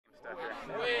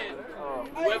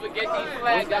Whoever gets these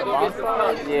flags, y'all gonna get some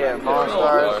fun. Yeah,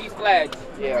 Monstarz. These flags.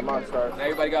 Yeah, Monstarz.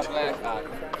 Everybody got flags.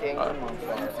 King and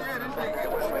Monstarz.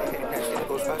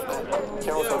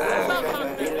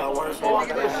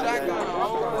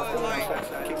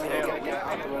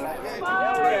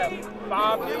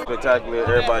 Spectacular.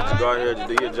 Everybody just go out here, just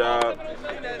do your job,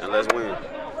 and let's win. You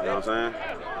know what I'm saying?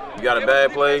 You got a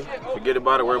bad play, forget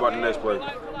about it, worry about the next play. All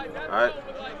right?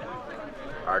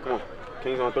 All right, come on.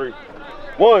 Kings on 3.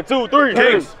 1, 2, 3.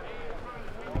 Kings.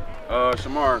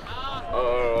 Shamar.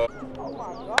 1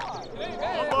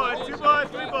 boy, 2 boys,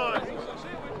 3 boys.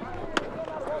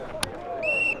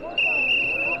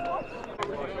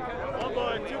 1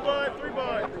 boy, 2 boys, 3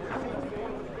 boys.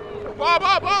 Ball,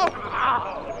 ball, ball.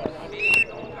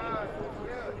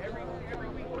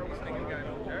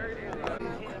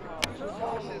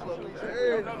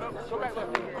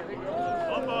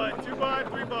 1 boy, 2 boys,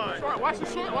 3 boys. Watch the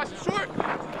short, watch the short.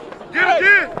 Get it,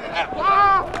 get it.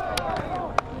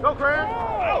 Go, Craig.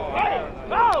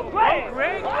 Go,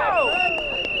 Craig. Go.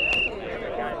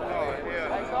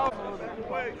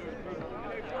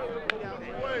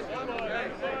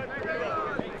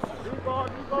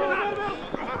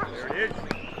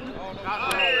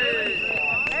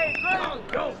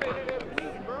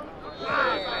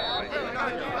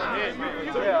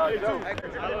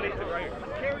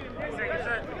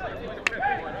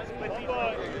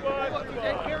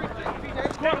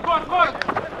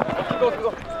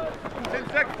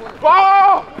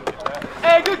 Ball!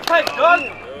 Hey, good catch, Doug! Is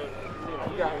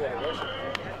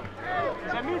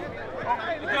that me?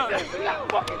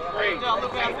 Fucking great.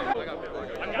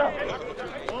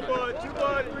 1 boy, 2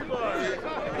 boys, 3 boys.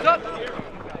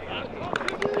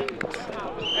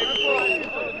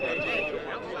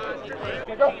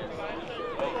 Go.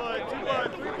 1 boy, 2 boys,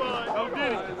 3 boys. Oh,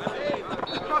 did it.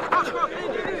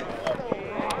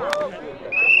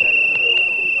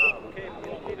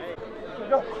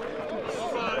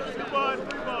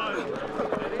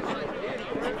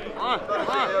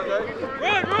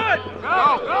 Run! Go!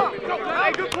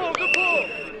 Hey, good pull, good pull.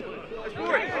 Let's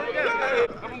do it.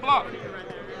 Come on, block.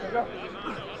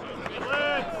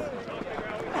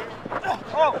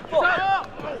 Oh, fuck.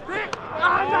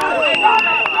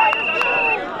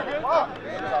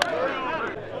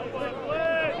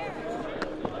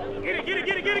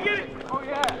 Get it. Oh,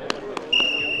 yeah.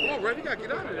 Come on, Red, you gotta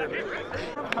get out of there, man.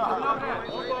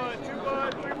 1 boy, 2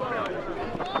 boys, 3 boys.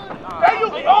 There you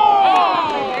go!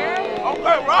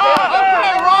 Okay,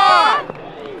 Ron!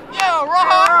 Yeah,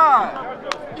 Ron!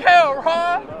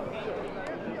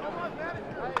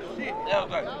 Shit, that was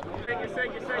good.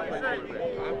 Shake it.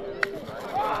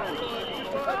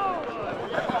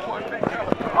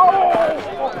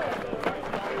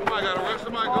 Somebody gotta rush,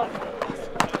 somebody go.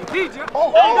 DJ.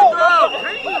 Oh,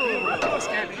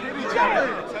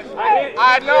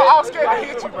 I know, I was scared to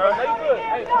hit you, bro. 1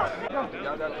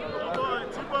 boy,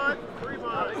 2 boys, 3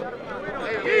 boys.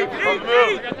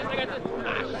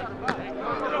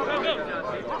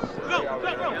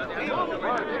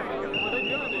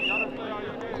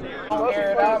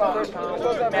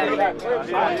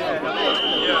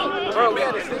 Bro, we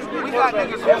got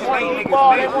niggas who ain't niggas.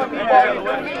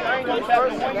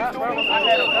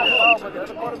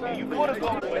 You put us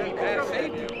on the safety. The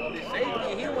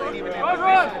safety, he wasn't even in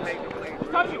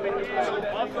position to make the play.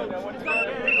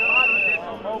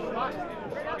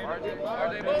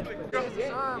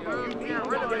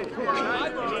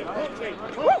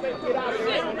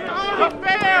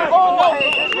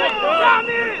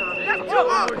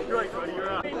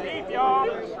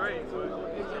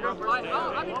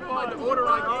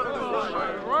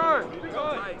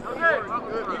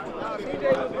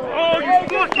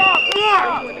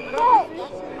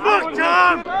 Look,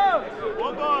 Tom!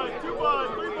 1 boy, 2 boys,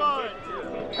 3 boys.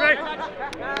 Great.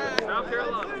 South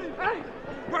Carolina. Right.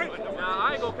 Nah, I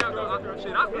ain't gonna count those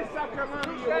shit.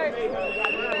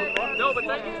 No, but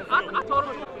thank you. I told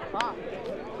him.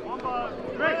 1 boy.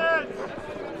 Great.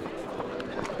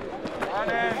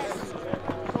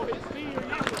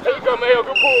 There you go, Mayo.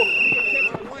 Good pull.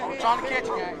 I'm trying to catch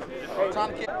you, guys. I'm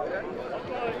trying to catch you.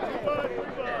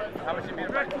 How much you mean?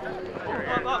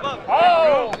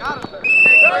 Oh! Got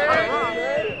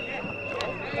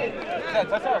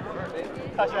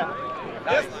him.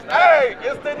 Hey,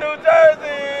 it's the New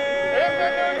Jersey!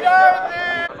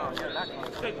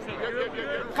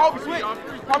 Kobe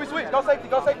switch. Go safety.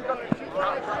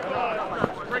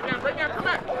 Break down, come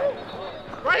back.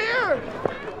 Right here.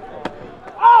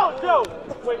 Oh, Joe!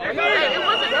 Wait, It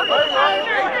wasn't.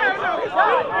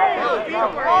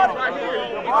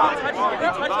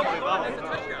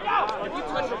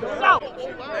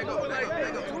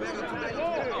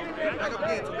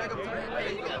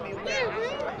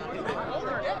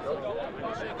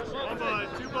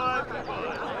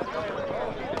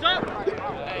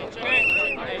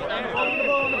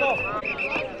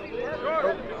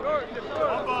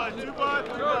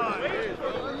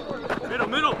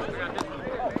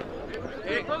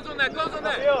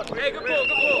 Hey, good pull,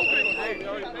 good pull.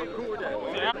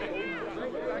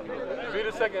 Be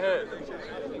the second head.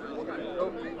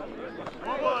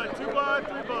 1 bud, 2 bud,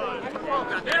 3 bud.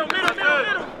 Middle.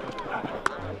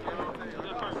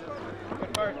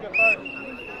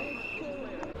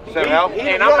 He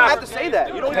don't have to say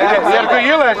that. You don't He had a good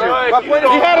year last year.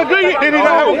 He had a good year. Did he not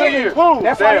have a good year?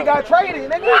 That's why he got traded.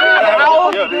 Nigga. How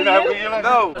old? Yeah, did he not have a good year last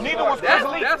year? No. Neither was Chris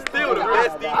Lee. That's still the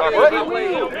best defense.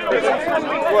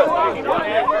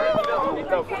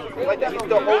 Like that, he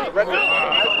still holds the record. He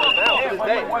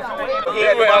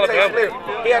had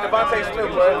Devontae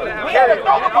Smith. Bro. Devontae Smith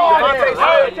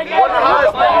won the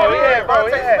Harrisburg.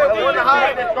 Devontae Smith won the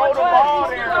Harrisburg.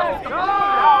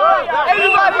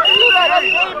 Everybody can do that. That's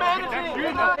game managing.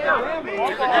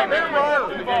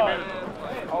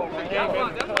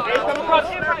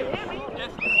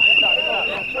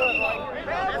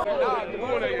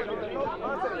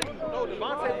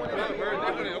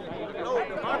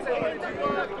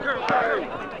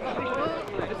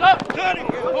 It's up!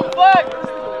 Move flag!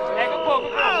 Hey, go pull,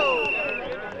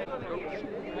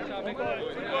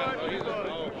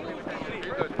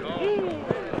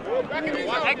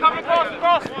 Hey, come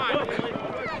across.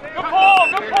 Good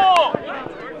pull!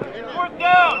 Fourth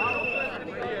down!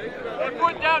 Hey,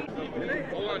 fourth down!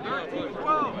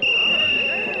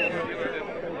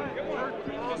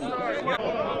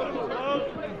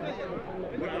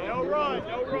 No run.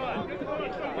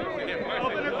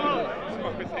 Open it up.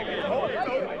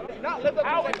 Not live up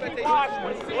to expectations.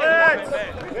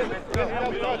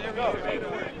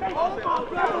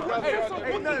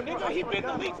 He been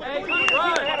the league. He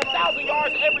had 1,000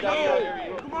 yards every year.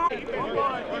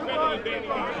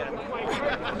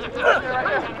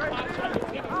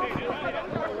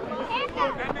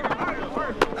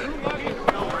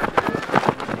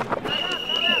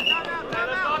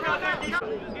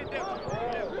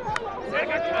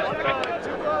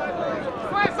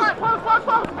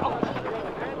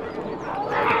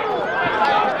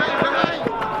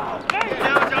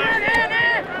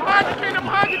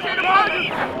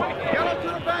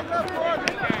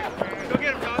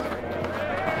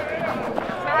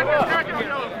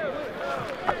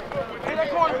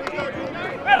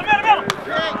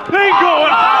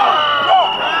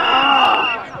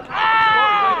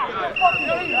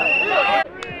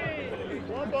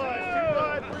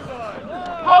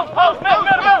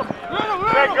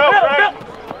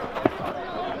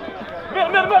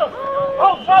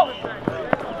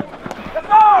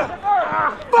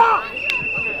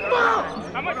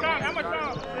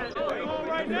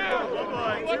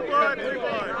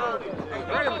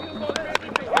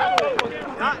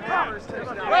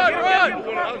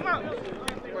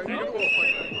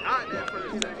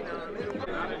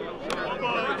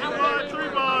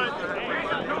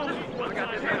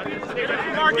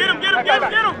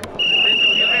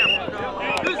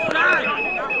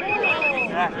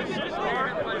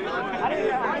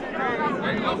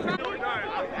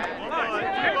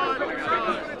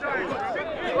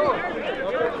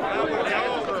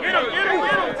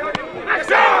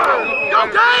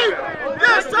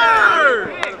 Yes,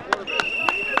 sir!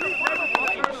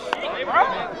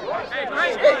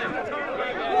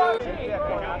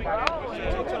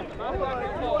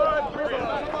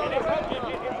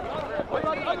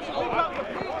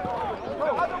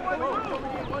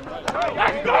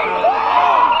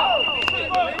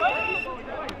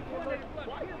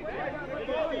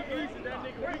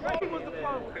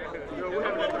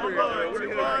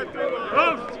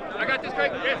 I got this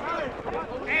straight. Yes.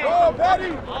 Go,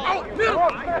 Patty! Oh, middle!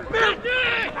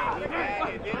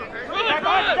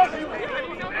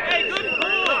 Hey, good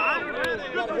pull!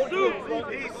 Good pursuit!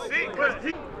 He's sick.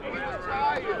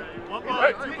 One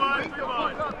ball, 2 balls, 3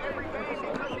 balls.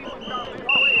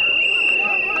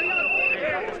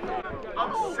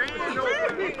 I'm saying no.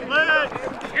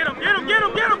 Let's get him! Get him! Get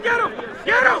him! Get him! Get him!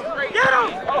 Get him! Get him!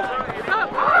 Stop!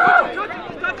 Touch it!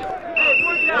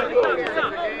 Hey,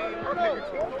 stop!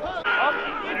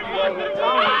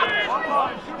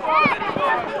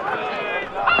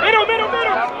 Middle!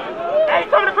 Hey,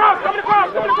 coming across!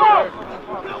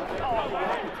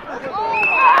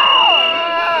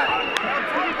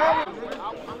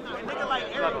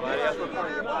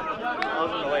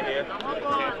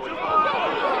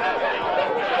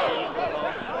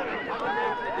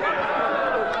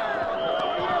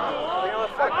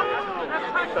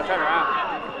 Turn around.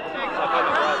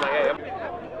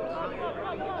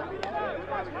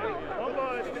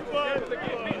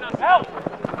 Help!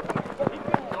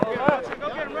 Go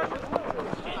get him, Russell.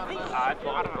 I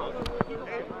don't know.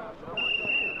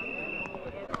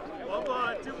 1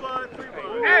 ball, 2 balls, 3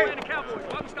 balls. Hey, the Cowboys.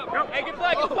 Hey, get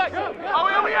flag, get flag. Oh,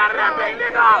 we out of that big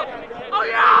nigga! Oh, Hey,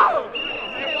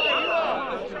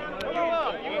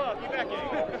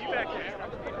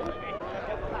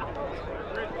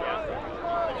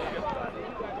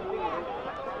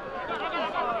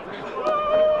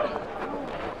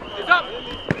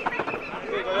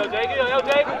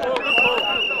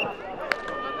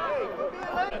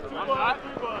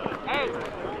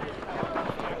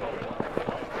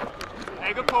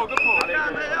 good pull, good pull. I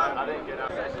didn't get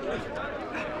out.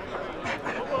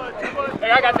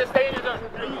 Hey, I got this. Stay in your zone.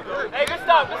 Hey, good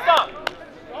stop, good stop.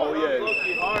 Oh, yeah.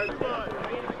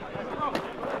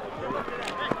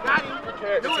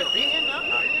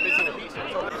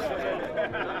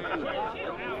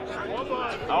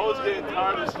 I was getting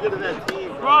tired of shit of that team.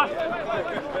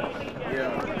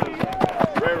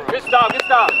 Yeah. Good stop, good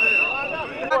stop.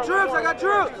 I got troops, I got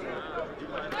troops.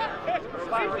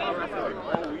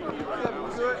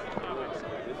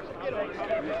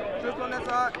 Troops on that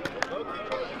side.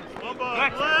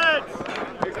 Let's.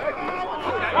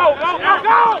 Go, go, go,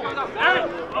 go! Hey.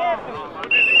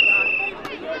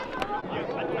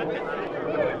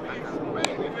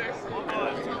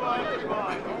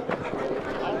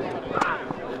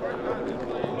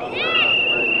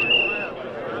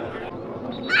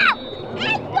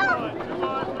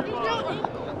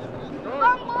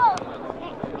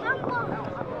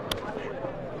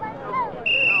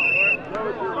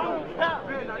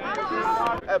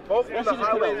 At both of the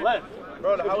highways left.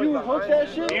 Bro, the highway behind that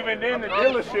shit. Even then, the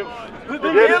dealership. The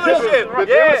dealership right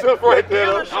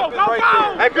there. Go, go!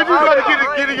 Hey, could you try to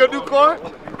get in your new car?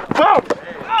 Boom!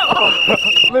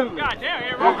 God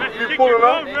damn, bro. You pulling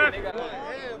up?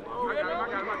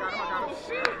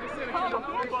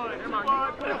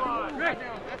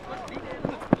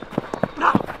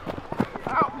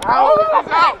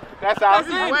 Out. That's out.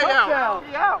 He's way out.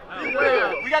 He's out. He's way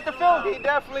out. We got the film. He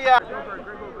definitely out.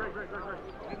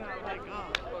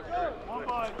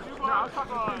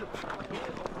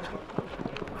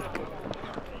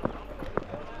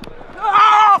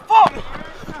 Oh, fuck!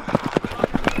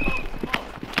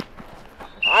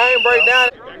 I ain't break down.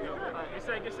 Get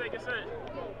set, get set, get set.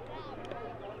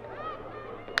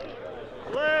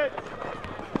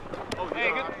 Oh,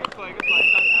 hey, good play, good play.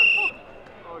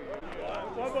 Oh,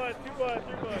 yeah. 1 bud, 2 bud,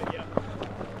 3 bud, yeah.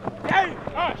 Hey!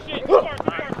 Oh, shit, 2 bars, 2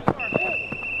 bars, 2 bars.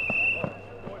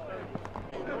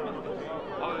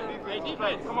 Hey,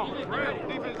 defense, come on.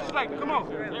 Defense, strike, come on.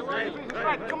 Hey, defense,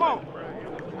 strike, come on.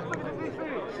 Look at the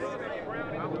defense.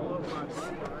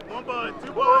 1 bud,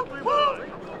 2 bud, 3 bud.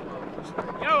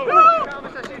 Yo!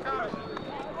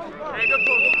 Hey, good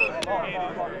pull, good pull.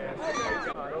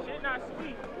 Shit not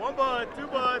sweet. 1 bud, 2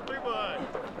 bud, 3 bud.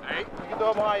 Hey. You can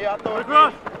throw it behind you. I'll throw it.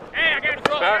 Hey, I got it.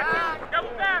 Double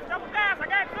pass, I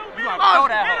got 2. You gotta throw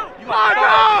that hoe. You gotta throw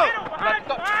that.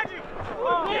 Behind you.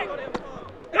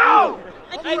 Go!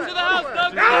 Hey, to the house,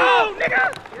 Doug. Go, nigga!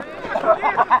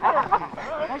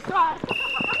 Nice shot.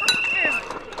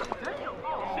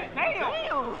 Damn.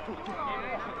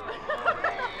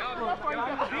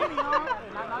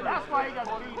 That's why he got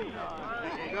the beanie on.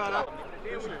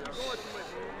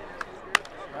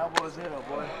 That was it,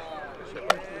 boy.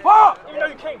 Fuck! You know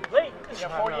you came late.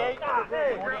 Yeah, 48.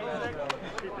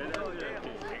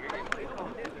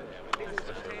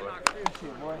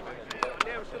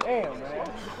 Damn, man.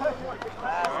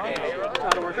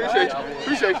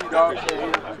 Appreciate you, dog.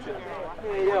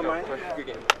 Yeah, man. Good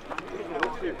game.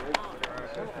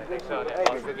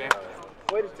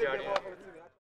 Way to stick that